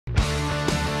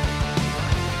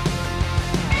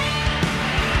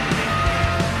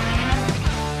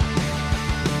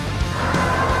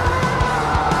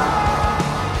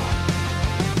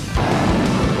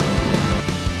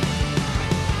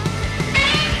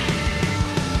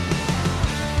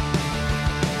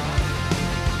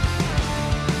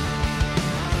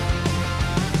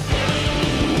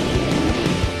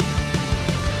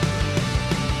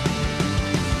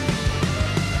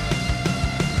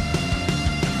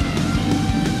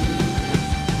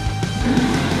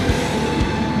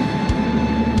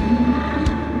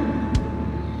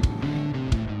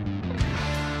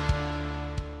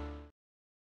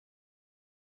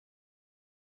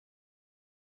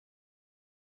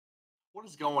What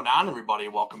is going on, everybody?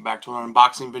 Welcome back to an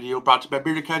unboxing video brought to you by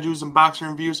Bearded Kaju's Unboxing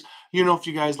Reviews. If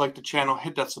you guys like the channel,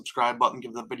 hit that subscribe button,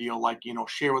 give the video a like,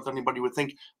 share with anybody who would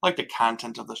think like the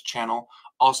content of this channel.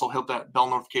 Also, hit that bell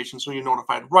notification so you're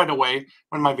notified right away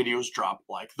when my videos drop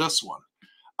like this one.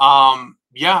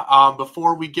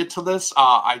 Before we get to this,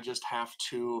 I just have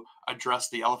to address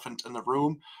the elephant in the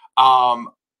room. Um,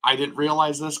 I didn't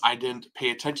realize this. I didn't pay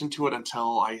attention to it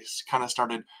until I kind of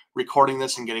started recording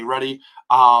this and getting ready.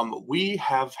 We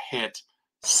have hit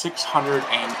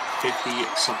 650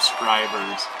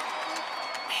 subscribers.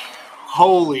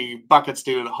 Holy buckets,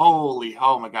 dude. Holy,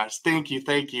 oh my gosh. Thank you.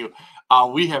 Thank you.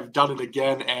 We have done it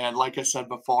again. And like I said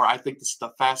before, I think this is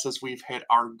the fastest we've hit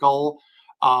our goal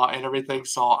and everything.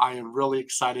 So I am really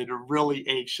excited, really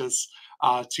anxious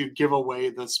to give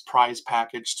away this prize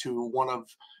package to one of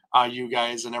you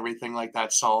guys and everything like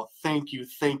that. So thank you.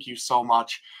 Thank you so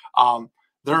much.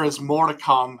 There is more to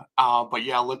come. But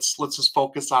yeah, let's just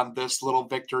focus on this little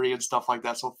victory and stuff like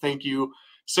that. So thank you.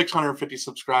 650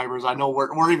 subscribers. I know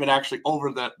we're even actually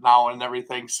over that now and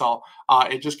everything. So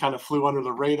it just kind of flew under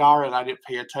the radar and I didn't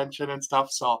pay attention and stuff.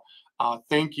 So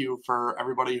thank you for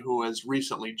everybody who has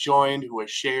recently joined, who has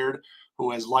shared,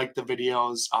 who has liked the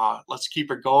videos. Let's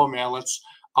keep it going, man.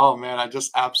 Oh man, I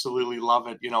just absolutely love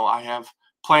it. I have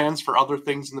plans for other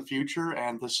things in the future,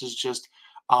 and this is just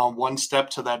one step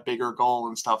to that bigger goal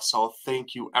and stuff. So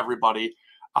thank you, everybody.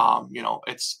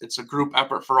 It's a group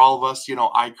effort for all of us.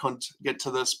 I couldn't get to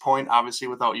this point obviously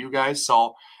without you guys.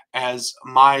 So as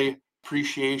my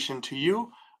appreciation to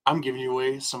you, I'm giving you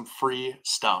away some free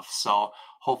stuff. So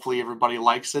hopefully everybody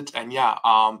likes it. And yeah,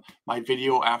 my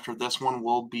video after this one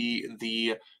will be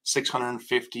the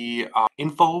 650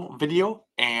 info video,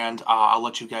 and I'll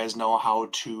let you guys know how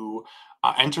to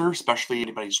enter, especially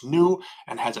anybody's new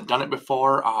and hasn't done it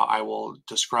before. I will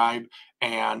describe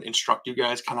and instruct you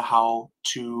guys kind of how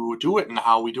to do it and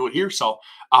how we do it here. So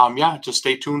yeah, just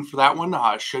stay tuned for that one.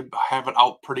 Should have it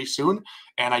out pretty soon,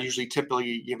 and I usually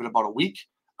typically give it about a week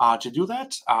to do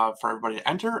that for everybody to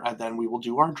enter, and then we will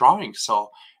do our drawing.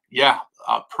 So yeah,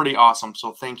 pretty awesome.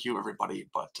 So thank you, everybody.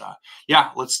 But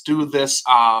yeah, let's do this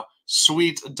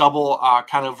sweet double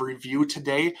kind of review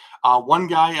today. One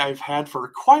guy I've had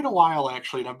for quite a while,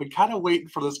 actually, and I've been kind of waiting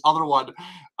for this other one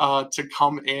to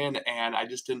come in, and I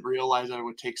just didn't realize that it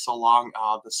would take so long.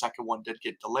 The second one did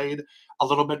get delayed a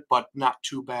little bit, but not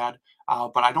too bad.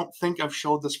 But I don't think I've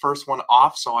showed this first one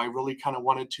off, so I really kind of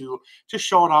wanted to just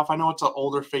show it off. I know it's an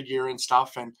older figure and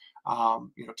stuff, and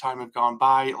time have gone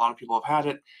by. A lot of people have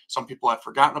had it. Some people have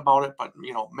forgotten about it, but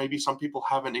maybe some people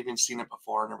haven't even seen it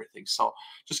before and everything. So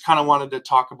just kind of wanted to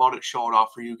talk about it, show it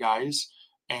off for you guys,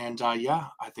 and yeah,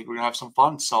 I think we're gonna have some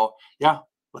fun. So yeah,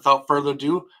 without further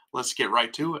ado, let's get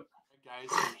right to it. Guys,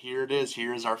 and here it is.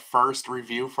 Here is our first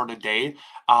review for today.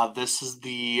 This is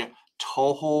the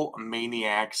Toho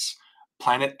Maniacs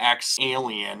Planet X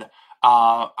alien.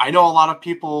 I know a lot of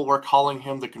people were calling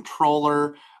him the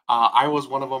controller. I was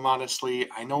one of them, honestly.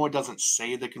 I know it doesn't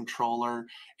say the controller,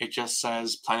 it just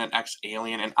says Planet X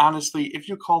alien. And honestly, if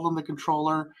you call them the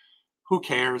controller, who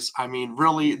cares? I mean,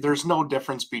 really, there's no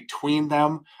difference between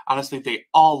them. Honestly, they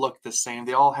all look the same.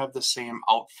 They all have the same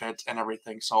outfit and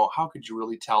everything. So how could you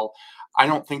really tell? I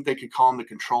don't think they could call him the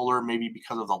controller, maybe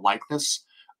because of the likeness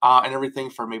and everything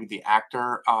for maybe the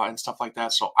actor and stuff like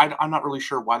that. So I'm not really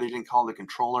sure why they didn't call it the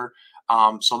controller.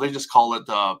 So they just call it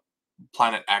the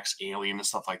Planet X alien and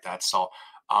stuff like that. So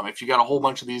if you got a whole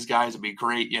bunch of these guys, it'd be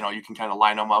great. You can kind of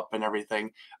line them up and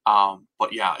everything.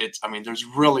 But yeah, I mean, there's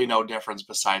really no difference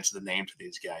besides the name to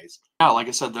these guys. Yeah, like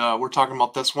I said, we're talking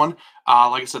about this one.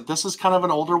 Like I said, this is kind of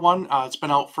an older one. It's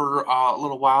been out for a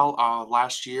little while.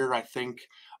 Last year, I think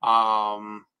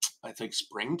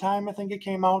springtime, I think it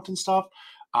came out and stuff.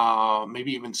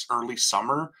 Maybe even early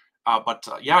summer. But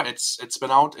yeah, it's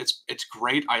been out. It's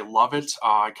great. I love it.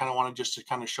 I kind of wanted just to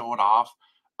kind of show it off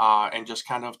and just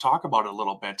kind of talk about it a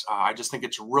little bit. I just think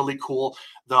it's really cool.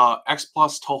 The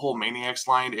X-plus Toho Maniacs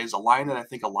line is a line that I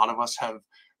think a lot of us have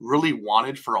really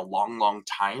wanted for a long, long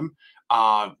time.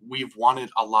 We've wanted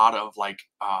a lot of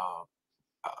uh,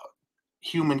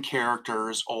 human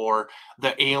characters or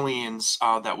the aliens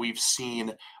that we've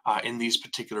seen in these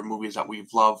particular movies that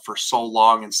we've loved for so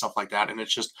long and stuff like that. And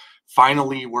it's just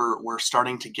finally we're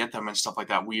starting to get them and stuff like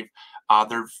that.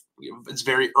 They're it's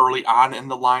very early on in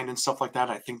the line and stuff like that.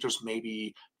 I think there's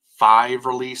maybe 5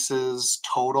 releases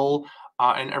total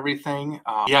and everything.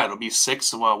 Yeah, it'll be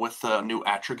 6 with the new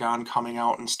Atragon coming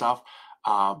out and stuff.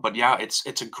 But yeah,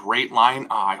 it's a great line.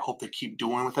 I hope they keep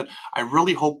doing with it. I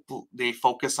really hope they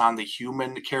focus on the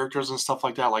human characters and stuff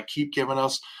like that. Like keep giving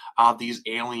us these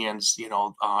aliens,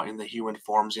 in the human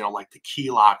forms, like the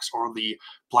Keylocks or the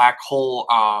black hole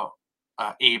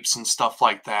apes and stuff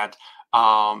like that.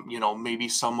 You know, maybe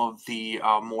some of the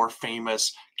more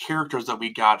famous characters that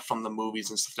we got from the movies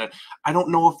and stuff. That I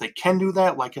don't know if they can do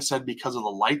that, like I said, because of the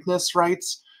likeness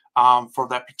rights for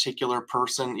that particular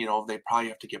person. You know, they probably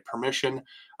have to get permission.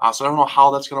 So I don't know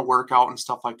how that's going to work out and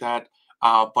stuff like that.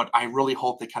 But I really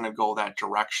hope they kind of go that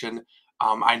direction.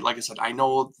 Like I said, I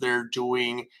know they're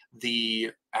doing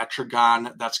the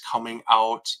Atragon that's coming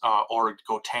out, or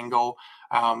Gotango,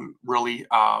 really,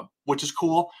 which is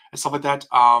cool and stuff like that.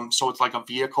 So it's like a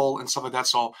vehicle and stuff like that.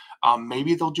 So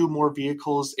maybe they'll do more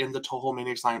vehicles in the Toho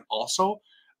Maniacs line also.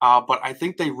 But I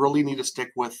think they really need to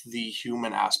stick with the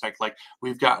human aspect. Like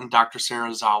we've gotten Dr.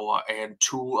 Sarazawa and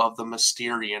two of the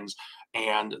Mysterians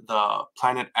and the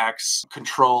Planet X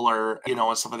controller, you know,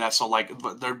 and stuff like that. So like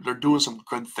they're doing some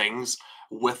good things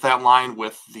with that line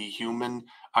with the human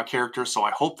characters. So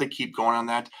I hope they keep going on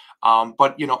that.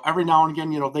 But you know, every now and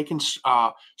again, you know, they can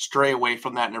stray away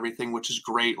from that and everything, which is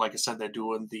great. Like I said, they're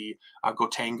doing the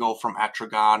Gotango from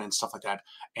Atragon and stuff like that.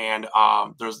 And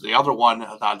there's the other one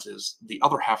that is the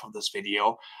other half of this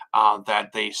video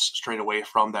that they strayed away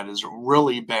from that has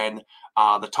really been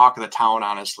the talk of the town,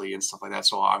 honestly, and stuff like that.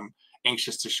 So I'm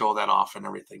anxious to show that off and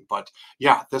everything. But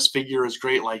yeah, this figure is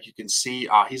great. Like you can see,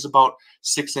 he's about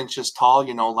 6 inches tall,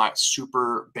 you know, not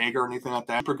super big or anything like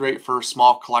that. Super great for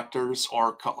small collectors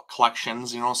or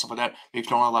collections, you know, stuff like that. If you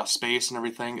don't have a lot of space and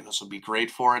everything, this would be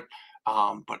great for it.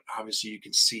 But obviously you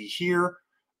can see here,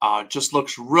 just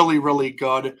looks really, really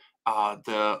good.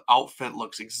 The outfit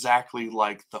looks exactly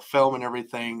like the film and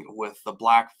everything, with the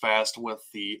black vest, with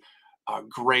the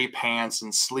gray pants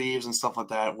and sleeves and stuff like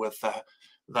that, with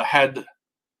the head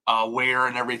wear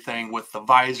and everything, with the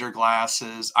visor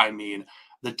glasses. I mean,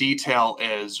 the detail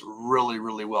is really,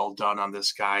 really well done on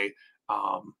this guy.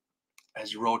 Um,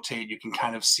 as you rotate, you can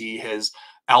kind of see his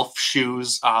elf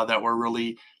shoes that were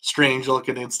really strange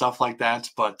looking and stuff like that.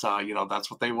 But, you know,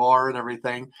 that's what they were and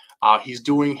everything. He's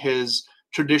doing his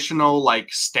traditional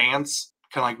like stance,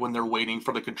 kind of like when they're waiting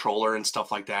for the controller and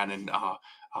stuff like that. And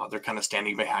they're kind of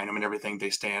standing behind him and everything. They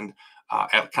stand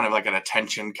at kind of like an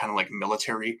attention, kind of like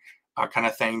military kind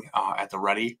of thing at the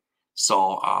ready.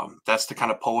 So that's the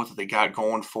kind of pose that they got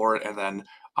going for it. And then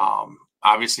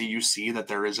obviously you see that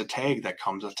there is a tag that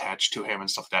comes attached to him and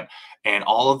stuff like that. And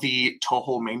all of the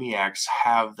Toho Maniacs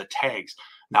have the tags.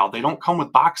 Now they don't come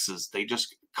with boxes. They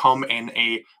just come in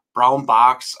a brown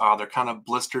box. They're kind of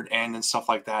blistered in and stuff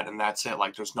like that. And that's it.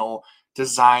 Like there's no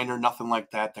design or nothing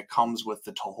like that that comes with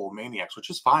the Toho Maniacs, which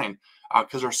is fine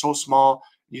because they're so small.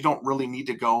 You don't really need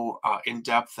to go in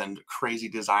depth and crazy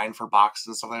design for boxes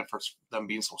and stuff like that for them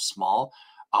being so small.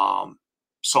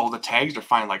 So the tags are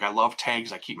fine. Like I love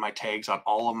tags. I keep my tags on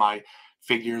all of my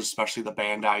figures, especially the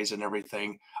Bandais and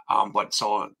everything. But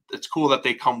so it's cool that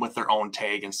they come with their own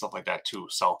tag and stuff like that too.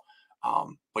 So,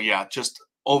 but yeah, just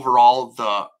overall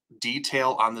the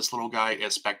detail on this little guy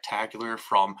is spectacular,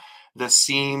 from the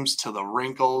seams to the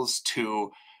wrinkles to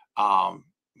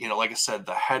you know, like I said,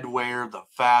 the headwear, the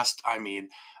vest. I mean,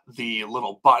 the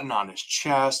little button on his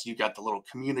chest. You got the little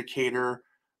communicator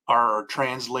or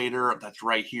translator that's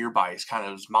right here by his kind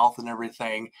of his mouth and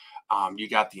everything. You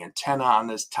got the antenna on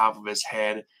this top of his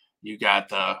head. You got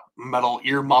the metal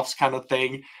earmuffs kind of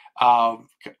thing.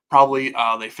 Probably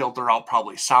they filter out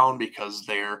probably sound because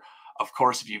they're, of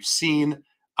course, if you've seen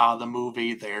the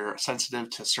movie, they're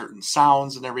sensitive to certain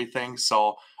sounds and everything.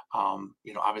 So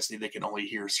you know, obviously they can only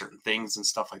hear certain things and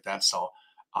stuff like that. So,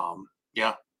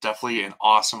 yeah, definitely an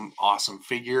awesome, awesome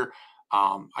figure.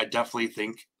 I definitely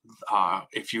think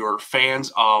if you're fans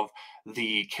of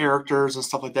the characters and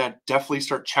stuff like that, definitely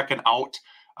start checking out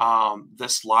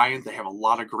this line. They have a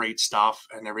lot of great stuff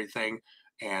and everything,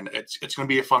 and it's going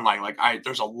to be a fun line. Like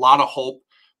there's a lot of hope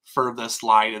for this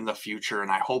line in the future,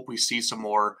 and I hope we see some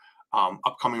more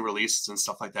upcoming releases and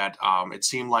stuff like that. It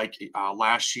seemed like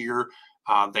last year.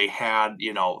 They had,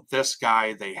 you know, this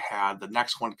guy, they had the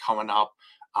next one coming up,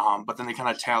 but then they kind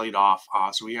of tallied off.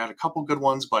 So we had a couple good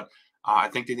ones, but I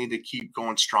think they need to keep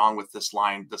going strong with this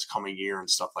line this coming year and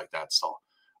stuff like that. So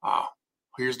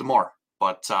here's the more.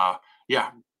 But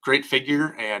yeah, great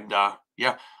figure. And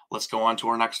yeah, let's go on to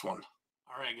our next one.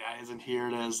 All right, guys, and here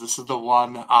it is. This is the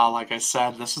one, like I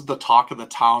said, this is the talk of the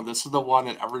town. This is the one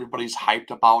that everybody's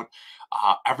hyped about.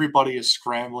 Everybody is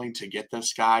scrambling to get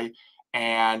this guy.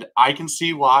 And I can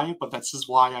see why, but this is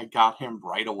why I got him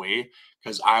right away,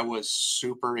 because I was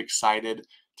super excited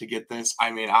to get this.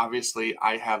 I mean, obviously,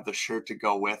 I have the shirt to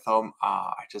go with them.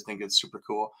 I just think it's super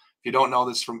cool. If you don't know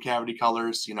this from Cavity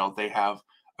Colors, you know, they have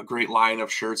a great line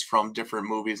of shirts from different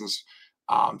movies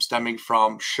and stemming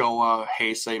from Showa,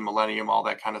 Heisei, Millennium, all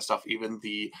that kind of stuff, even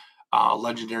the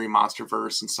Legendary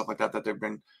Monsterverse and stuff like that that they've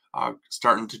been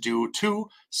starting to do too.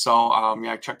 So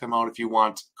yeah, check them out if you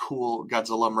want cool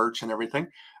Godzilla merch and everything.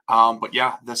 But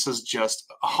yeah, this is just,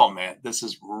 oh man, this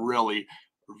is really,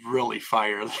 really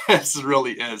fire. This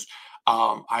really is.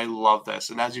 I love this.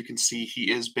 And as you can see,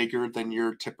 he is bigger than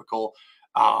your typical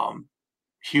um,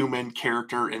 human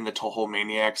character in the Toho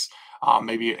Maniacs,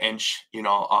 maybe an inch,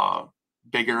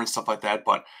 bigger and stuff like that.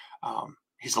 But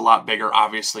he's a lot bigger,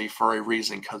 obviously, for a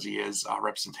reason because he is a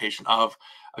representation of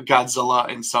a Godzilla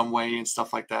in some way and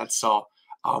stuff like that. So,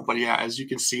 but yeah, as you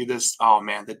can see, this, oh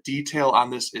man, the detail on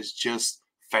this is just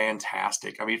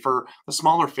fantastic. I mean, for a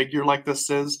smaller figure like this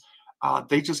is,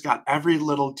 they just got every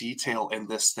little detail in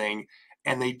this thing.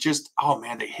 And they just, oh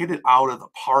man, they hit it out of the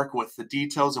park with the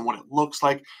details and what it looks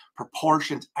like,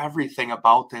 proportions, everything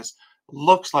about this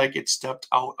looks like it stepped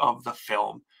out of the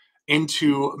film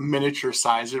into miniature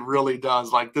size. It really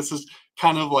does. Like this is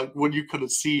kind of like what you could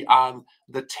see on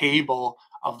the table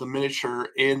of the miniature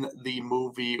in the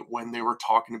movie when they were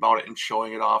talking about it and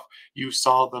showing it off. You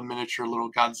saw the miniature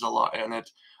little Godzilla in it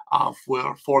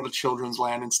for the children's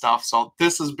land and stuff. So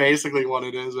this is basically what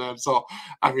it is. And so,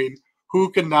 I mean, who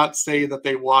could not say that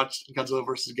they watched Godzilla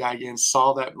versus Gigan,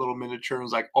 saw that little miniature, and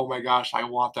was like, "Oh my gosh, I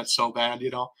want that so bad,"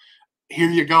 Here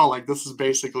you go. Like this is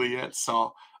basically it.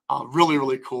 So really,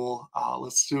 really cool.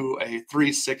 Let's do a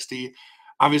 360.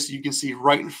 Obviously, you can see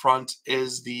right in front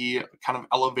is the kind of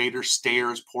elevator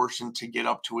stairs portion to get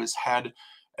up to his head.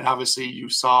 And obviously, you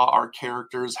saw our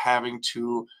characters having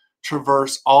to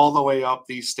traverse all the way up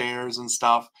these stairs and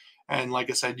stuff. And like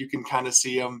I said, you can kind of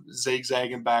see them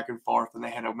zigzagging back and forth, and they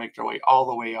had to make their way all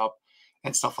the way up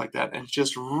and stuff like that. And it's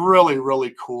just really,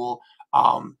 really cool.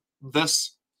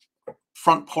 This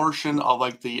front portion of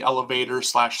like the elevator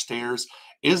slash stairs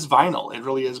is vinyl. It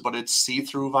really is, but it's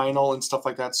see-through vinyl and stuff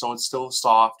like that. So it's still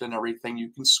soft and everything. You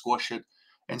can squish it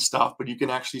and stuff, but you can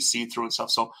actually see through and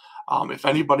stuff. So if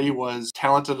anybody was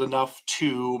talented enough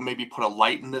to maybe put a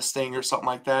light in this thing or something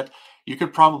like that, you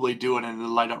could probably do it and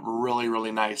it'll light up really,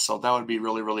 really nice. So that would be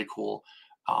really, really cool.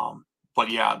 But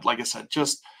yeah, like I said,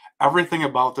 just everything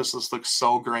about this looks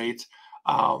so great.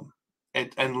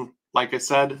 And like I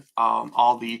said,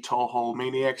 all the Toho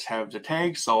Maniacs have the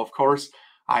tag. So of course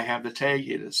I have the tag.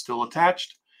 It is still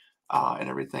attached and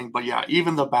everything. But yeah,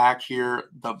 even the back here,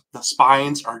 the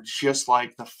spines are just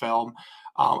like the film.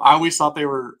 I always thought they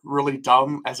were really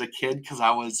dumb as a kid because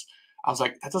I was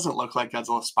like, that doesn't look like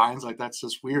Godzilla spines. Like that's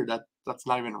just weird. That's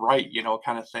not even right,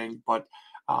 kind of thing. But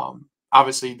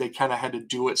obviously they kind of had to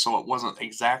do it so it wasn't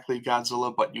exactly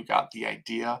Godzilla, but you got the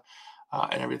idea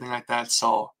and everything like that.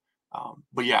 So.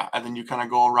 But yeah, and then you kind of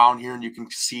go around here and you can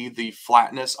see the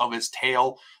flatness of his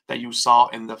tail that you saw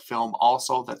in the film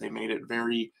also, that they made it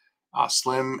very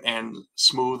slim and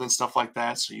smooth and stuff like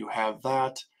that. So you have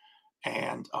that.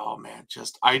 And oh man,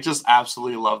 I just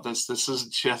absolutely love this. This is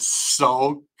just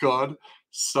so good.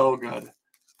 So good.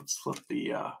 Let's flip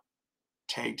the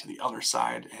tag to the other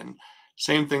side. And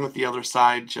same thing with the other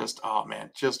side. Just, oh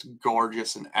man, just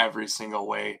gorgeous in every single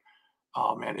way.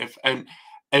 Oh man,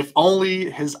 if only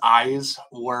his eyes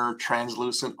were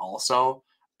translucent also,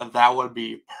 that would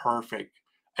be perfect.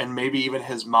 And maybe even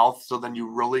his mouth, so then you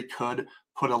really could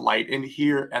put a light in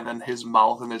here and then his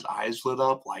mouth and his eyes lit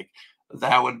up. Like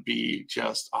that would be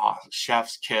just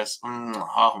chef's kiss.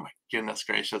 Oh my goodness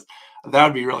gracious. That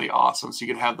would be really awesome. So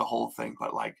you could have the whole thing,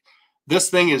 but like this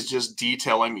thing is just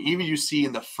detail. I mean, even you see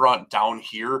in the front down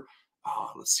here.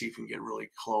 Let's see if we can get really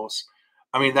close.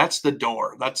 I mean, that's the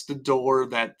door. That's the door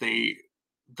that the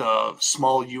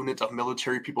small unit of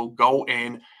military people go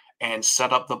in and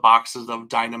set up the boxes of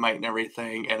dynamite and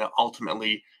everything, and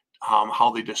ultimately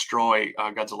how they destroy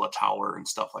Godzilla Tower and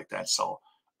stuff like that. So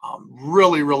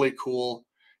really, really cool.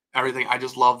 Everything. I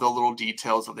just love the little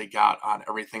details that they got on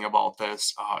everything about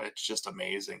this. It's just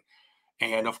amazing.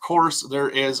 And of course, there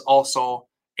is also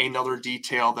another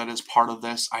detail that is part of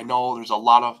this. I know there's a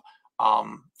lot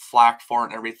of flack for it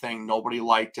and everything. Nobody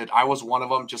liked it. I was one of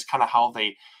them, just kind of how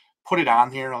they put it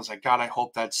on here. And I was like, God, I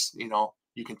hope that's,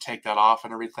 you can take that off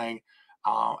and everything.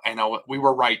 We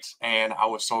were right. And I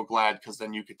was so glad because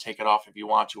then you could take it off if you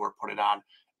want to or put it on.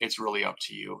 It's really up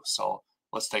to you. So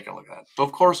let's take a look at that. So,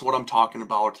 of course, what I'm talking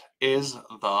about is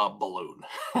the balloon.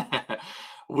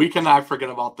 We cannot forget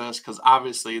about this because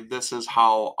obviously this is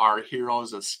how our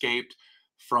heroes escaped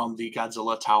from the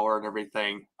Godzilla Tower and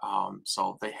everything.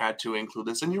 So they had to include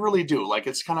this, and you really do. Like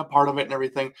it's kind of part of it and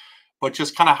everything, but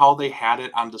just kind of how they had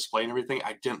it on display and everything.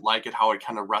 I didn't like it how it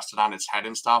kind of rested on its head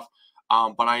and stuff.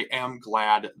 But I am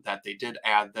glad that they did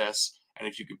add this. And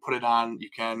if you can put it on, you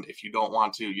can. If you don't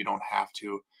want to, you don't have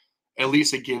to. at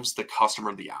least it gives the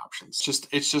customer the options.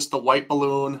 It's just the white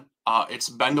balloon. It's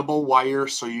bendable wire,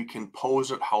 so you can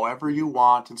pose it however you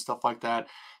want and stuff like that.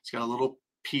 It's got a little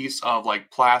piece of like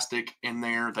plastic in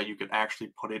there that you can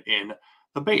actually put it in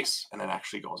the base, and it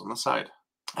actually goes on the side.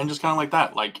 And just kind of like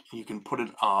that, like you can put it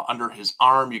under his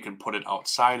arm, you can put it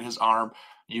outside his arm,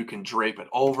 you can drape it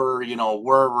over,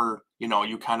 wherever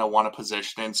you kind of want to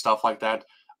position it and stuff like that,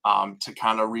 to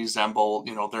kind of resemble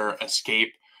their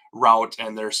escape route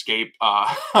and their escape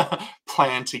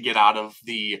plan to get out of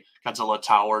the Godzilla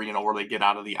tower, where they get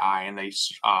out of the eye and they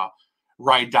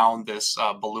ride down this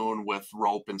balloon with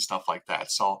rope and stuff like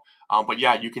that. So, but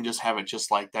yeah, you can just have it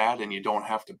just like that, and you don't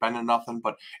have to bend it nothing.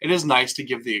 But it is nice to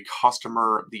give the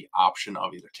customer the option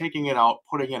of either taking it out,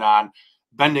 putting it on,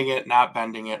 bending it, not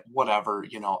bending it, whatever.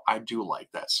 I do like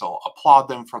that. So applaud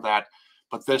them for that.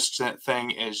 But this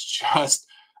thing is just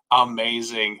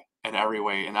amazing in every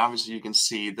way. And obviously you can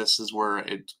see this is where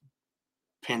it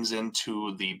pins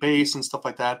into the base and stuff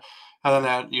like that. And then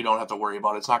that you don't have to worry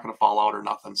about. It's not going to fall out or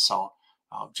nothing. So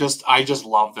I just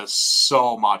love this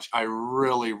so much. I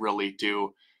really, really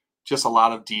do. Just a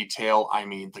lot of detail. I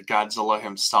mean, the Godzilla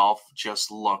himself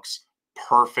just looks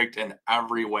perfect in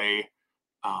every way.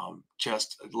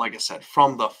 Just like I said,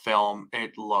 from the film,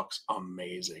 it looks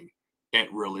amazing.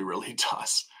 It really, really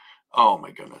does. Oh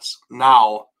my goodness.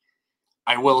 Now,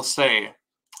 I will say,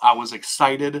 I was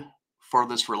excited for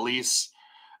this release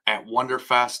at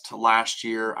Wonderfest last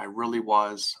year. I really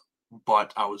was,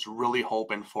 but I was really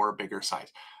hoping for a bigger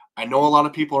size. I know a lot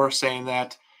of people are saying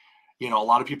that. A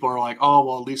lot of people are like, "Oh,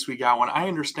 well, at least we got one." I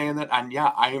understand that, and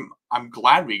yeah, I'm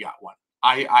glad we got one.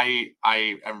 I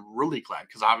am really glad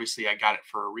because obviously I got it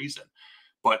for a reason.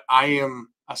 But I am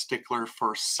a stickler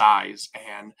for size,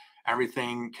 and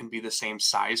everything can be the same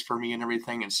size for me and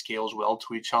everything, and scales well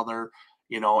to each other.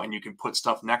 And you can put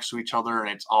stuff next to each other, and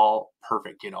it's all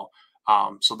perfect.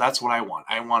 So that's what I want.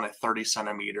 I want a 30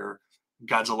 centimeter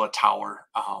Godzilla tower.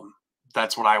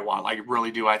 That's what I want. I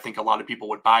really do. I think a lot of people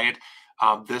would buy it.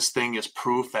 This thing is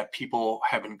proof that people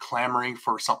have been clamoring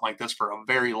for something like this for a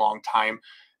very long time,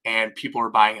 and people are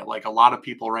buying it. Like a lot of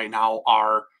people right now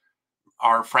are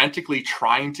frantically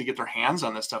trying to get their hands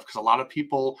on this stuff because a lot of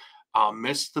people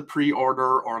missed the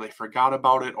pre-order, or they forgot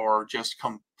about it, or just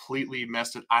completely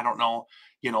missed it. I don't know,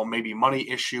 maybe money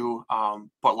issue.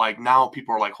 But like now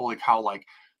people are like, holy cow, like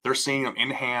they're seeing them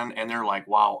in hand and they're like,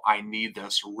 wow, I need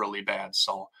this really bad.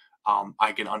 So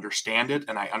I can understand it,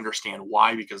 and I understand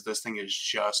why, because this thing is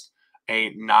just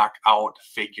a knockout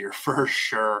figure for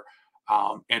sure.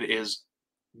 It is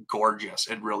gorgeous.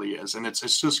 It really is. And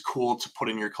it's just cool to put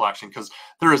in your collection because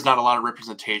there is not a lot of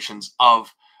representations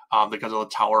of the Godzilla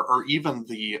Tower, or even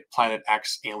the Planet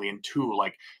X Alien 2.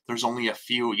 Like there's only a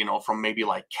few, from maybe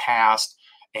like Cast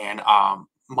and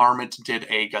Marmot did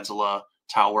a Godzilla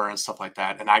Tower and stuff like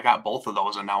that. And I got both of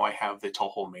those, and now I have the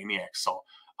Toho Maniacs. So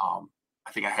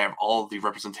I think I have all of the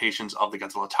representations of the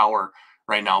Godzilla Tower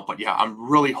right now. But yeah, I'm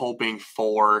really hoping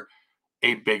for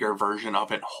a bigger version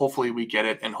of it. Hopefully we get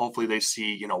it, and hopefully they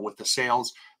see, with the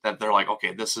sales, that they're like,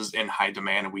 okay, this is in high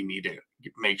demand, and we need to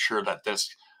make sure that this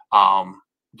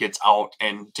gets out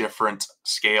in different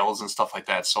scales and stuff like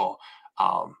that. So,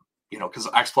 because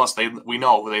X-plus, we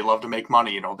know they love to make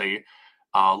money. They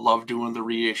love doing the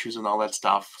reissues and all that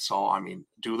stuff. So, I mean,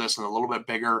 do this in a little bit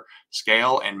bigger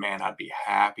scale, and man, I'd be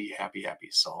happy, happy, happy.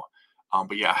 So,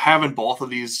 but yeah, having both of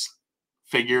these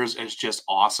figures is just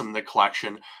awesome in the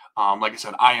collection. Like I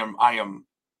said, I am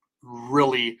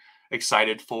really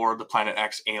excited for the Planet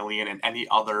X Alien and any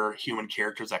other human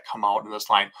characters that come out in this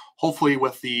line. Hopefully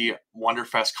with the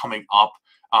Wonderfest coming up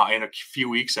in a few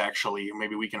weeks, actually,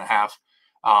 maybe a week and a half,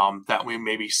 that we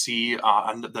maybe see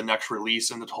on the next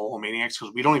release in the Toho Maniacs,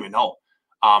 because we don't even know.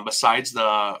 Besides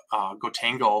the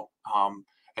Gotengo,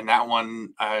 and that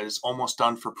one is almost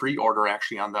done for pre-order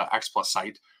actually on the X-plus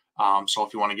site. So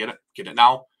if you want to get it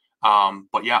now.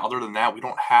 But yeah, other than that, we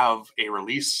don't have a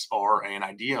release or an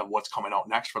idea of what's coming out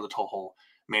next for the Toho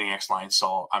Maniacs line.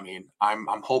 So I mean, I'm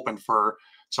hoping for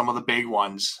some of the big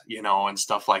ones, and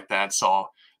stuff like that. So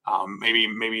maybe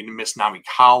Miss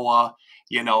Namikawa,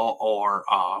 or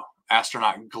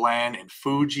Astronaut Glenn and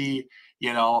Fuji.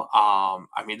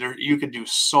 I mean, you could do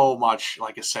so much,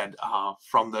 like I said,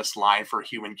 from this line for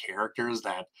human characters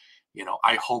that.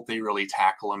 I hope they really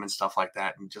tackle them and stuff like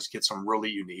that, and just get some really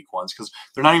unique ones, because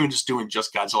they're not even just doing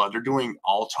just Godzilla. They're doing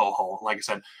all Toho. Like I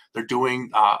said, they're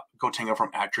doing Gotengo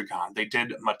from Atragon. They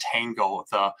did Matango,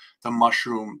 the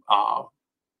mushroom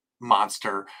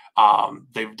monster.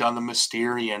 They've done the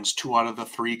Mysterians, 2 out of the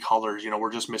 3 colors.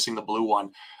 We're just missing the blue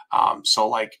one. So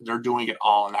like they're doing it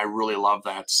all, and I really love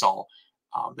that. So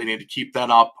They need to keep that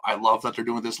up. I love that they're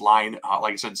doing this line.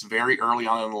 Like I said, it's very early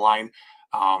on in the line.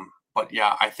 But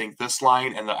yeah, I think this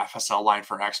line and the FSL line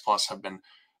for X Plus have been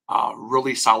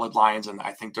really solid lines, and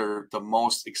I think they're the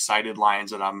most excited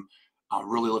lines that I'm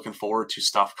really looking forward to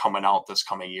stuff coming out this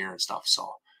coming year and stuff. So,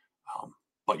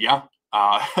 but yeah,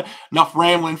 uh, enough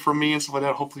rambling from me and stuff like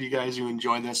that. Hopefully, you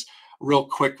enjoy this real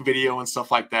quick video and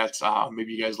stuff like that.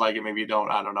 Maybe you guys like it, maybe you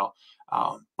don't. I don't know.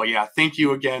 But yeah, thank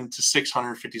you again to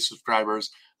 650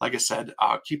 subscribers. Like I said,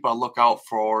 keep a lookout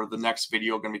for the next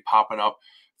video going to be popping up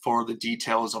for the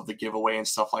details of the giveaway and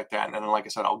stuff like that. And then, like I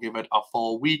said, I'll give it a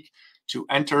full week to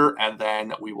enter, and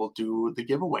then we will do the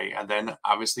giveaway, and then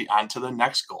obviously on to the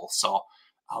next goal. So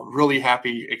really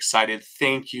happy, excited.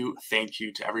 Thank you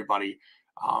to everybody.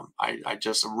 I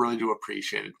just really do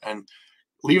appreciate it. And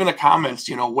leave in the comments,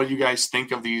 what do you guys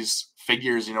think of these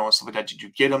figures, and stuff like that. Did you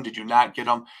get them? Did you not get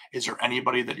them? Is there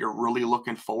anybody that you're really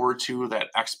looking forward to that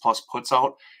X Plus puts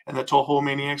out in the Toho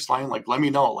Maniacs line? Like, let me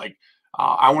know. Like,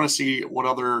 I want to see what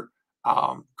other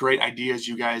great ideas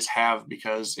you guys have,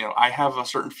 because I have a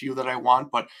certain few that I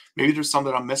want, but maybe there's some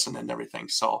that I'm missing and everything.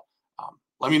 So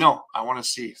let me know. I want to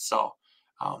see. So,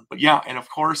 but yeah, and of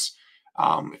course,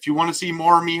 if you want to see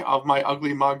more of me, of my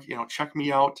ugly mug, check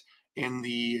me out in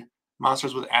the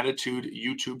Monsters with Attitude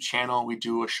YouTube channel. We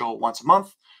do a show once a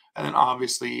month. And then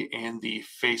obviously in the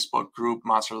Facebook group,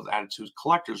 Monsters with Attitude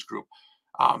Collectors group,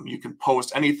 you can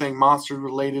post anything monster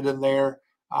related in there.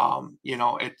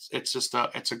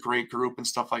 It's a great group and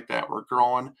stuff like that. We're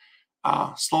growing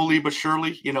slowly but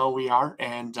surely, we are,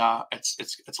 and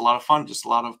it's a lot of fun. Just a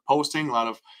lot of posting, a lot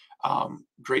of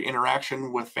great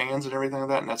interaction with fans and everything like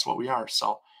that, and that's what we are.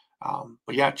 So,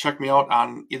 but yeah, check me out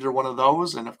on either one of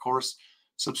those, and of course,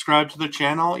 subscribe to the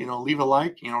channel. Leave a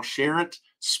like. Share it,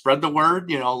 spread the word.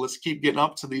 Let's keep getting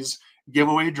up to these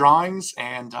giveaway drawings,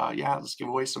 and yeah, let's give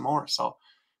away some more. So,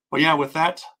 but yeah, with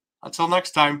that, until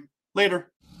next time, later.